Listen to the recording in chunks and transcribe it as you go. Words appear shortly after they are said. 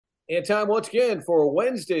And time once again for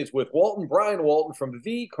Wednesdays with Walton, Brian Walton from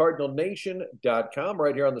thecardinalnation.com,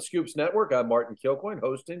 right here on the Scoops Network. I'm Martin Kilcoyne,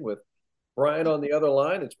 hosting with Brian on the other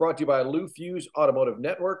line. It's brought to you by Lou Fuse Automotive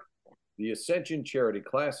Network, the Ascension Charity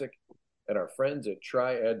Classic, and our friends at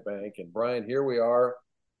Triad Bank. And Brian, here we are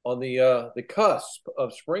on the cusp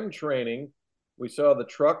of spring training. We saw the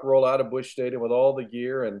truck roll out of Busch Stadium with all the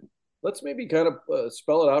gear, and let's maybe kind of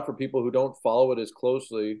spell it out for people who don't follow it as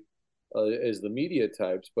closely as the media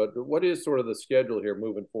types, but what is sort of the schedule here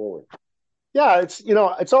moving forward? Yeah,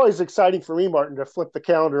 it's always exciting for me, Martin, to flip the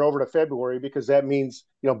calendar over to February because that means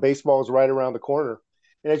baseball is right around the corner.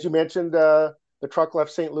 And as you mentioned, the truck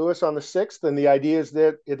left St. Louis on the 6th, and the idea is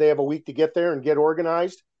that they have a week to get there and get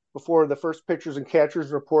organized before the first pitchers and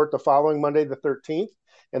catchers report the following Monday, the 13th.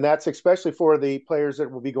 And that's especially for the players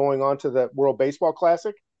that will be going on to the World Baseball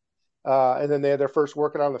Classic. And then they have their first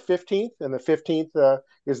workout on the 15th, and the 15th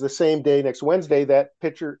is the same day next Wednesday that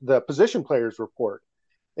the position players report.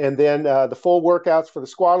 And then the full workouts for the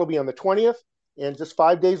squad will be on the 20th, and just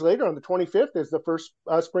 5 days later on the 25th is the first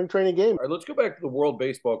spring training game. All right, let's go back to the World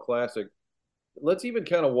Baseball Classic. Let's even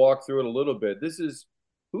kind of walk through it a little bit. This is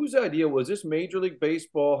whose idea was this? Major League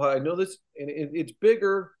Baseball? I know this, and it's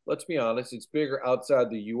bigger. Let's be honest, it's bigger outside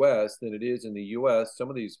the U.S. than it is in the U.S. Some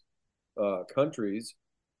of these countries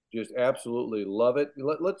just absolutely love it.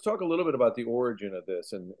 Let's talk a little bit about the origin of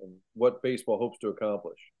this and what baseball hopes to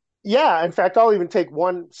accomplish. Yeah, in fact, I'll even take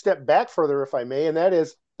one step back further, if I may, and that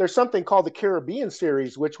is there's something called the Caribbean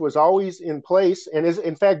Series, which was always in place and is,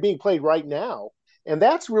 in fact, being played right now. And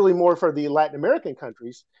that's really more for the Latin American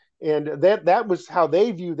countries. And that was how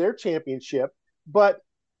they view their championship. But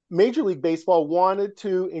Major League Baseball wanted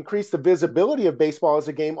to increase the visibility of baseball as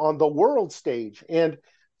a game on the world stage. And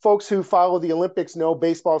folks who follow the Olympics know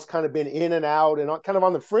baseball's kind of been in and out and kind of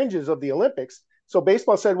on the fringes of the Olympics. So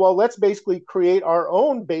baseball said, well, let's basically create our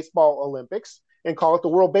own baseball Olympics and call it the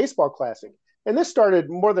World Baseball Classic. And this started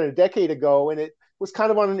more than a decade ago, and it was kind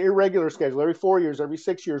of on an irregular schedule, every 4 years, every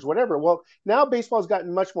 6 years, whatever. Well, now baseball's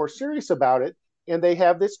gotten much more serious about it, and they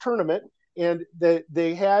have this tournament, and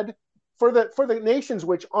they had for the nations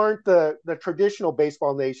which aren't the traditional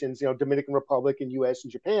baseball nations, Dominican Republic and U.S.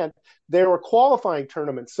 and Japan, there were qualifying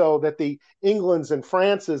tournaments so that the Englands and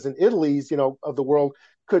Frances and Italys, of the world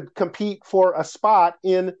could compete for a spot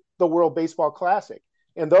in the World Baseball Classic.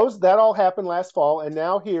 And that all happened last fall, and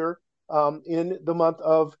now here in the month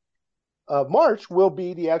of March will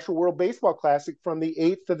be the actual World Baseball Classic from the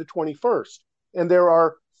 8th to the 21st. And there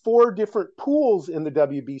are 4 different pools in the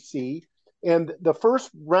WBC. And the first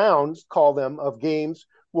rounds, call them, of games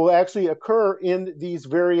will actually occur in these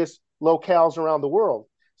various locales around the world.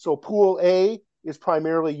 So Pool A is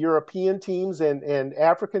primarily European teams and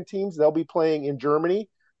African teams. They'll be playing in Germany.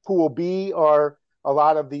 Pool B are a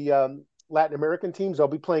lot of the Latin American teams. They'll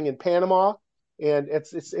be playing in Panama. And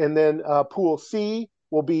then Pool C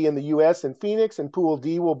will be in the U.S. and Phoenix, and Pool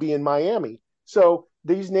D will be in Miami. So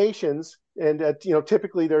these nations, and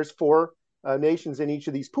typically there's 4 nations in each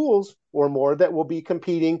of these pools or more that will be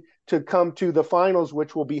competing to come to the finals,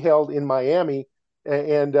 which will be held in Miami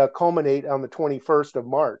and culminate on the 21st of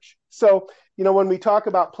March. So, when we talk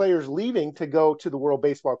about players leaving to go to the World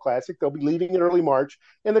Baseball Classic, they'll be leaving in early March,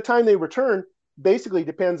 and the time they return basically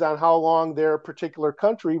depends on how long their particular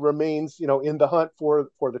country remains, in the hunt for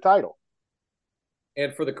the title.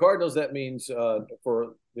 And for the Cardinals, that means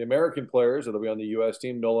for the American players that'll be on the U.S.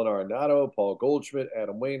 team, Nolan Arenado, Paul Goldschmidt,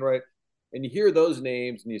 Adam Wainwright, and you hear those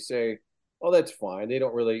names and you say, oh, that's fine. They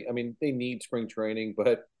don't really, they need spring training,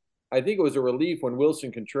 but I think it was a relief when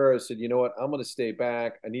Wilson Contreras said, you know what, I'm going to stay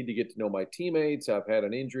back. I need to get to know my teammates. I've had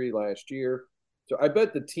an injury last year. So I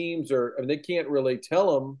bet the teams they can't really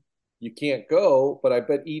tell them you can't go, but I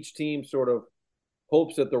bet each team sort of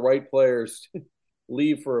hopes that the right players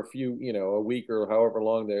leave for a week or however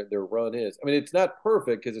long their run is. It's not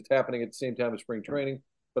perfect because it's happening at the same time as spring training,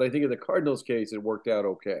 but I think in the Cardinals case, it worked out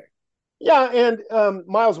okay. Yeah, and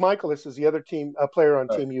Miles Michaelis is the other team player on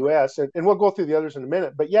Team US, and we'll go through the others in a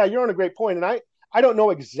minute. But yeah, you're on a great point, and I don't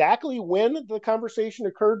know exactly when the conversation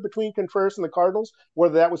occurred between Contreras and the Cardinals,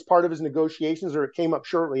 whether that was part of his negotiations or it came up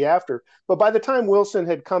shortly after. But by the time Wilson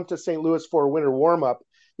had come to St. Louis for a winter warm-up,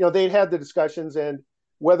 they'd had the discussions, and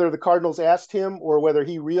whether the Cardinals asked him or whether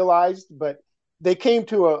he realized, but they came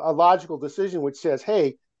to a logical decision which says,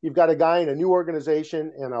 hey, you've got a guy in a new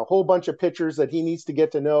organization and a whole bunch of pitchers that he needs to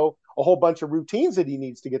get to know, a whole bunch of routines that he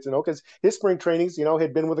needs to get to know because his spring trainings,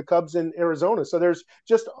 had been with the Cubs in Arizona. So there's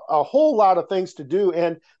just a whole lot of things to do.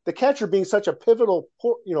 And the catcher being such a pivotal,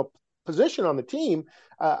 position on the team,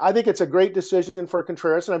 I think it's a great decision for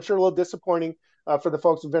Contreras, and I'm sure a little disappointing for the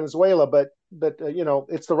folks in Venezuela, but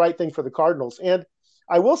it's the right thing for the Cardinals. And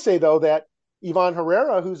I will say though that Ivan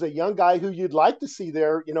Herrera, who's a young guy who you'd like to see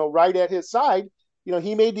there, right at his side,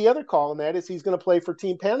 he made the other call, and that is he's going to play for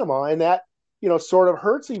Team Panama, and that sort of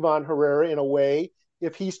hurts Ivan Herrera in a way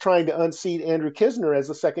if he's trying to unseat Andrew Kisner as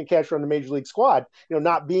the second catcher on the major league squad.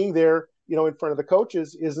 Not being there, in front of the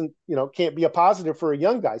coaches isn't, can't be a positive for a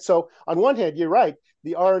young guy. So on one hand, you're right.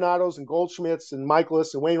 The Arenados and Goldschmidts and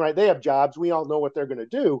Michaelis and Wainwright, they have jobs. We all know what they're going to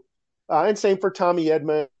do. And same for Tommy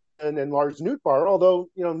Edman and Lars Nootbaar, although,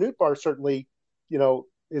 Nootbaar certainly,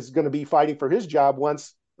 is going to be fighting for his job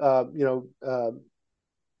once, Jordan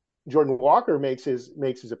Walker makes his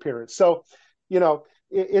appearance. So,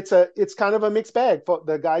 it's kind of a mixed bag.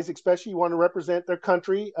 The guys, especially, want to represent their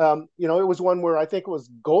country. It was one where I think it was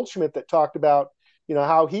Goldschmidt that talked about,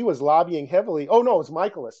 how he was lobbying heavily. Oh no, it was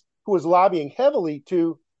Michaelis who was lobbying heavily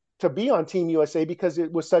to be on Team USA because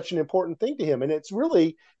it was such an important thing to him. And it's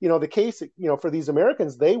really, the case, for these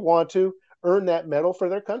Americans, they want to earn that medal for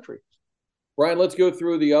their country. Brian, let's go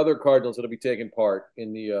through the other Cardinals that'll be taking part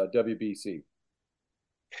in the WBC.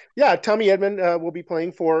 Yeah, Tommy Edman will be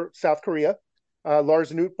playing for South Korea.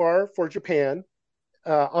 Lars Nootbaar for Japan.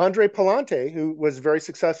 Andre Palante, who was very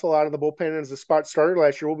successful out of the bullpen as a spot starter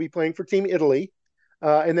last year, will be playing for Team Italy.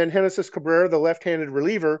 And then Genesis Cabrera, the left-handed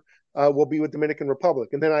reliever, will be with Dominican Republic.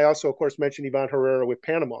 And then I also, of course, mentioned Ivan Herrera with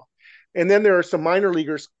Panama. And then there are some minor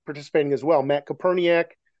leaguers participating as well. Matt Koperniak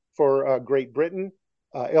for Great Britain,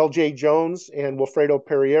 L.J. Jones and Wilfredo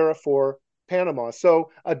Pereira for Panama.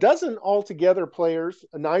 So a dozen altogether players,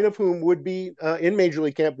 9 of whom would be in Major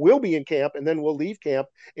League camp, will be in camp, and then will leave camp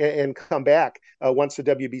and come back once the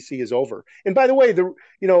WBC is over. And by the way,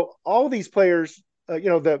 all of these players,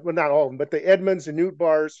 not all of them, but the Edmonds and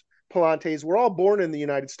Nootbaars, Palantes were all born in the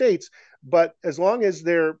United States. But as long as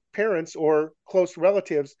their parents or close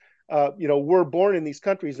relatives were born in these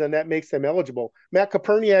countries, then that makes them eligible. Matt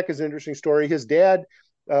Koperniak is an interesting story. His dad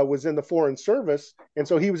was in the Foreign Service, and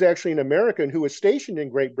so he was actually an American who was stationed in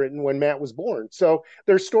Great Britain when Matt was born. So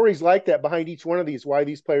there's stories like that behind each one of these, why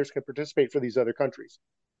these players can participate for these other countries.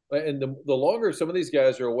 And the longer some of these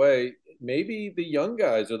guys are away, maybe the young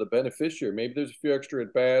guys are the beneficiary. Maybe there's a few extra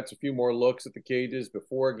at bats, a few more looks at the cages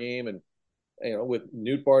before a game, and with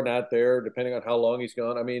Nootbaar not there, depending on how long he's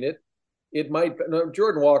gone. I mean, it might. No,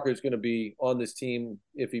 Jordan Walker is going to be on this team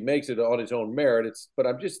if he makes it on his own merit. But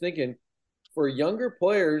I'm just thinking, for younger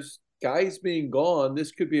players, guys being gone,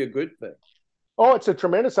 this could be a good thing. Oh, it's a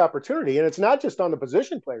tremendous opportunity. And it's not just on the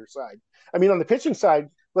position player side. I mean, on the pitching side,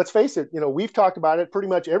 let's face it, we've talked about it. Pretty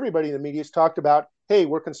much everybody in the media has talked about, hey,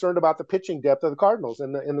 we're concerned about the pitching depth of the Cardinals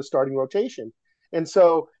in the starting rotation. And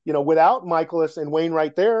so, without Michaelis and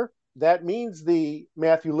Wainwright there, that means the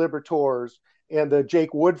Matthew Liberators and the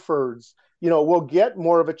Jake Woodfords, will get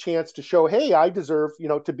more of a chance to show, hey, I deserve,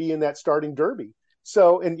 to be in that starting derby.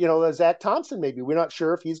 So, and, Zach Thompson, maybe we're not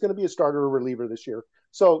sure if he's going to be a starter or reliever this year.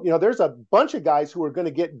 So, there's a bunch of guys who are going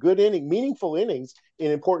to get meaningful innings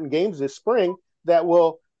in important games this spring that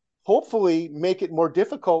will hopefully make it more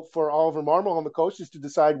difficult for Oliver Marmol and the coaches to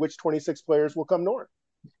decide which 26 players will come north.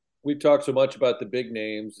 We've talked so much about the big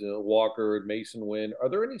names, Walker, Mason Wynn. Are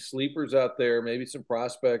there any sleepers out there, maybe some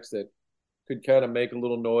prospects that could kind of make a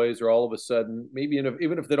little noise or all of a sudden, maybe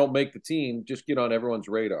even if they don't make the team, just get on everyone's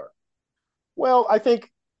radar? Well, I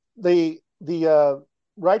think the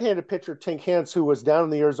right-handed pitcher Tink Hence, who was down in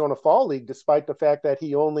the Arizona Fall League, despite the fact that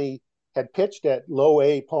he only had pitched at low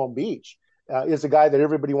A Palm Beach, is a guy that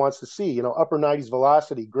everybody wants to see. Upper 90s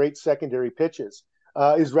velocity, great secondary pitches.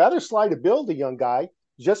 Is rather slight of build, a young guy,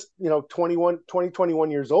 just 21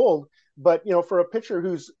 years old. But for a pitcher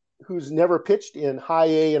who's never pitched in high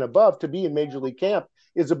A and above, to be in Major League camp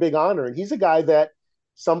is a big honor. And he's a guy that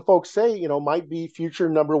some folks say might be future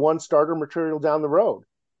number 1 starter material down the road.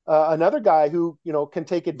 Another guy who can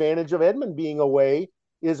take advantage of Edman being away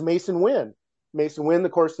is Mason Wynn. Mason Wynn,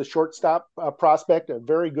 of course, the shortstop prospect, a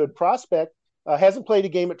very good prospect, hasn't played a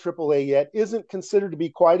game at AAA yet, isn't considered to be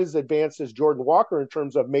quite as advanced as Jordan Walker in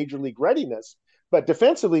terms of major league readiness. But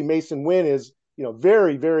defensively, Mason Wynn is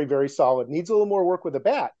very, very, very solid. Needs a little more work with the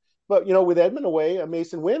bat. But with Edman away,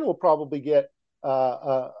 Mason Wynn will probably get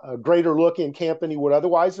a greater look in camp than he would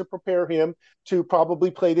otherwise, to prepare him to probably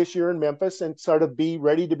play this year in Memphis and sort of be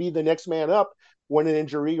ready to be the next man up when an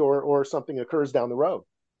injury or something occurs down the road.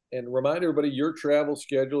 And remind everybody your travel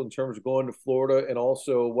schedule in terms of going to Florida, and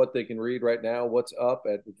also what they can read right now. What's up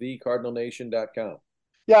at thecardinalnation.com.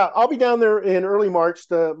 Yeah, I'll be down there in early March.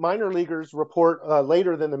 The minor leaguers report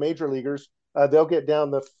later than the major leaguers. They'll get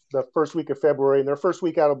down the first week of February, and their first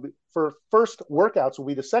workouts will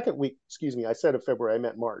be the second week. Excuse me, I said of February, I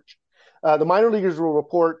meant March. The minor leaguers will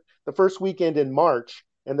report the first weekend in March,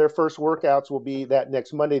 and their first workouts will be that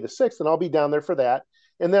next Monday, the 6th, and I'll be down there for that.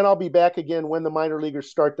 and then I'll be back again when the minor leaguers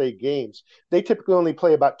start their games. They typically only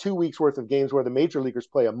play about 2 weeks worth of games, where the major leaguers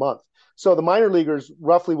play a month. So the minor leaguers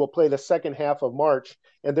roughly will play the second half of March,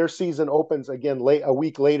 and their season opens again a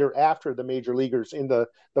week later after the major leaguers in the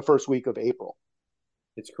first week of April.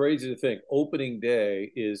 It's crazy to think opening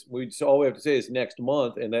day is we just all we have to say is next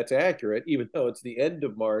month, and that's accurate, even though it's the end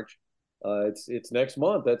of March. It's next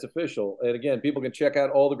month. That's official. And again, people can check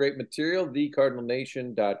out all the great material,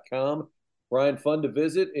 thecardinalnation.com. Brian, fun to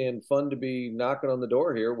visit and fun to be knocking on the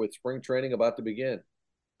door here with spring training about to begin.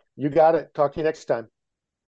 You got it. Talk to you next time.